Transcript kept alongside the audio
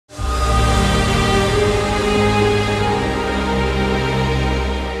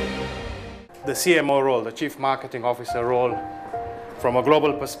the CMO role, the Chief Marketing Officer role, from a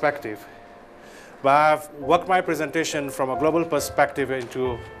global perspective. But I've worked my presentation from a global perspective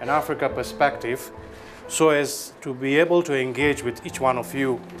into an Africa perspective so as to be able to engage with each one of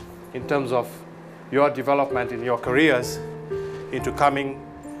you in terms of your development in your careers into coming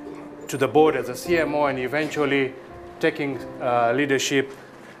to the board as a CMO and eventually taking leadership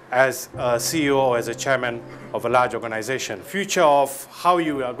as a CEO or as a chairman of a large organization. Future of how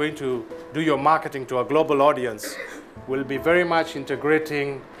you are going to do your marketing to a global audience will be very much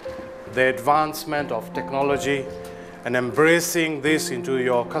integrating the advancement of technology and embracing this into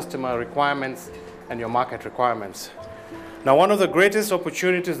your customer requirements and your market requirements. Now, one of the greatest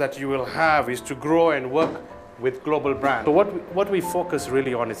opportunities that you will have is to grow and work with global brands. So what we focus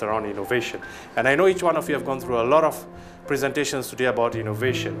really on is around innovation. And I know each one of you have gone through a lot of presentations today about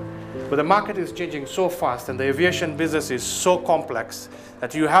innovation. But the market is changing so fast and the aviation business is so complex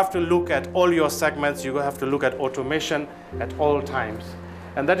that you have to look at all your segments, you have to look at automation at all times.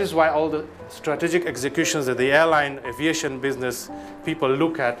 And that is why all the strategic executions that the airline aviation business people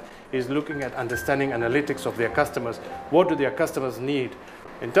look at is looking at understanding analytics of their customers. What do their customers need?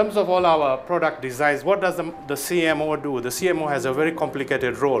 In terms of all our product designs, what does the CMO do? The CMO has a very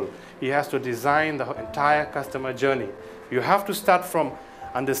complicated role. He has to design the entire customer journey. You have to start from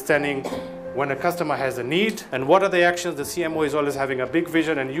understanding when a customer has a need and what are the actions. The CMO is always having a big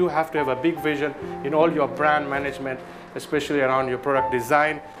vision, and you have to have a big vision in all your brand management, especially around your product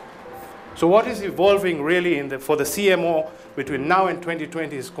design. So what is evolving really for the CMO between now and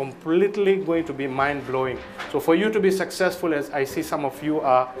 2020 is completely going to be mind-blowing. So for you to be successful, as I see some of you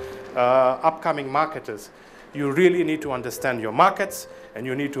are upcoming marketers, you really need to understand your markets and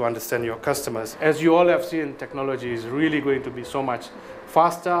you need to understand your customers. As you all have seen, technology is really going to be so much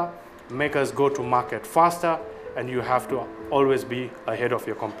faster, make us go to market faster, and you have to always be ahead of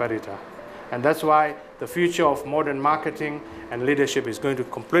your competitor. And that's why the future of modern marketing and leadership is going to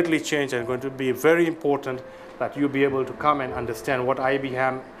completely change and going to be very important that you be able to come and understand what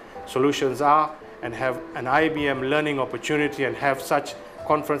IBM solutions are and have an IBM learning opportunity and have such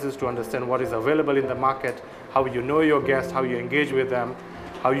conferences to understand what is available in the market, how you know your guests, how you engage with them,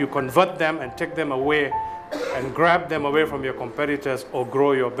 how you convert them and take them away and grab them away from your competitors or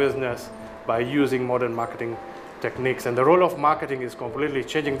grow your business by using modern marketing techniques. And the role of marketing is completely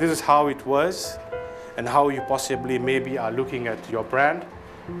changing. This is how it was and how you possibly maybe are looking at your brand.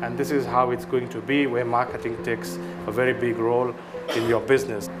 And this is how it's going to be, where marketing takes a very big role in your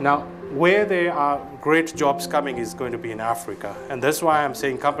business. Now, where there are great jobs coming is going to be in Africa. And that's why I'm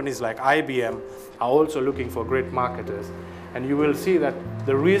saying companies like IBM are also looking for great marketers. And you will see that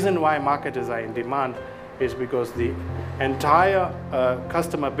the reason why marketers are in demand is because the entire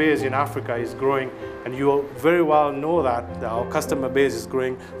customer base in Africa is growing, and you very well know that our customer base is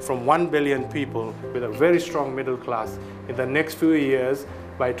growing from 1 billion people with a very strong middle class. In the next few years,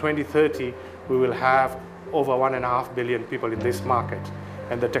 by 2030, we will have over 1.5 billion people in this market.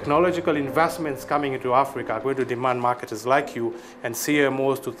 And the technological investments coming into Africa are going to demand marketers like you and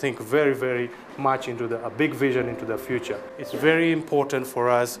CMOs to think very, very much into a big vision into the future. It's very important for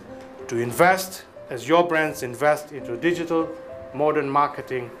us to invest, as your brands invest into digital, modern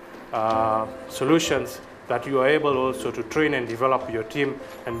marketing solutions, that you are able also to train and develop your team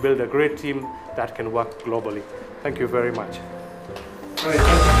and build a great team that can work globally. Thank you very much. All right,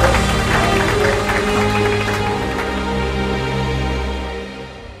 thank you.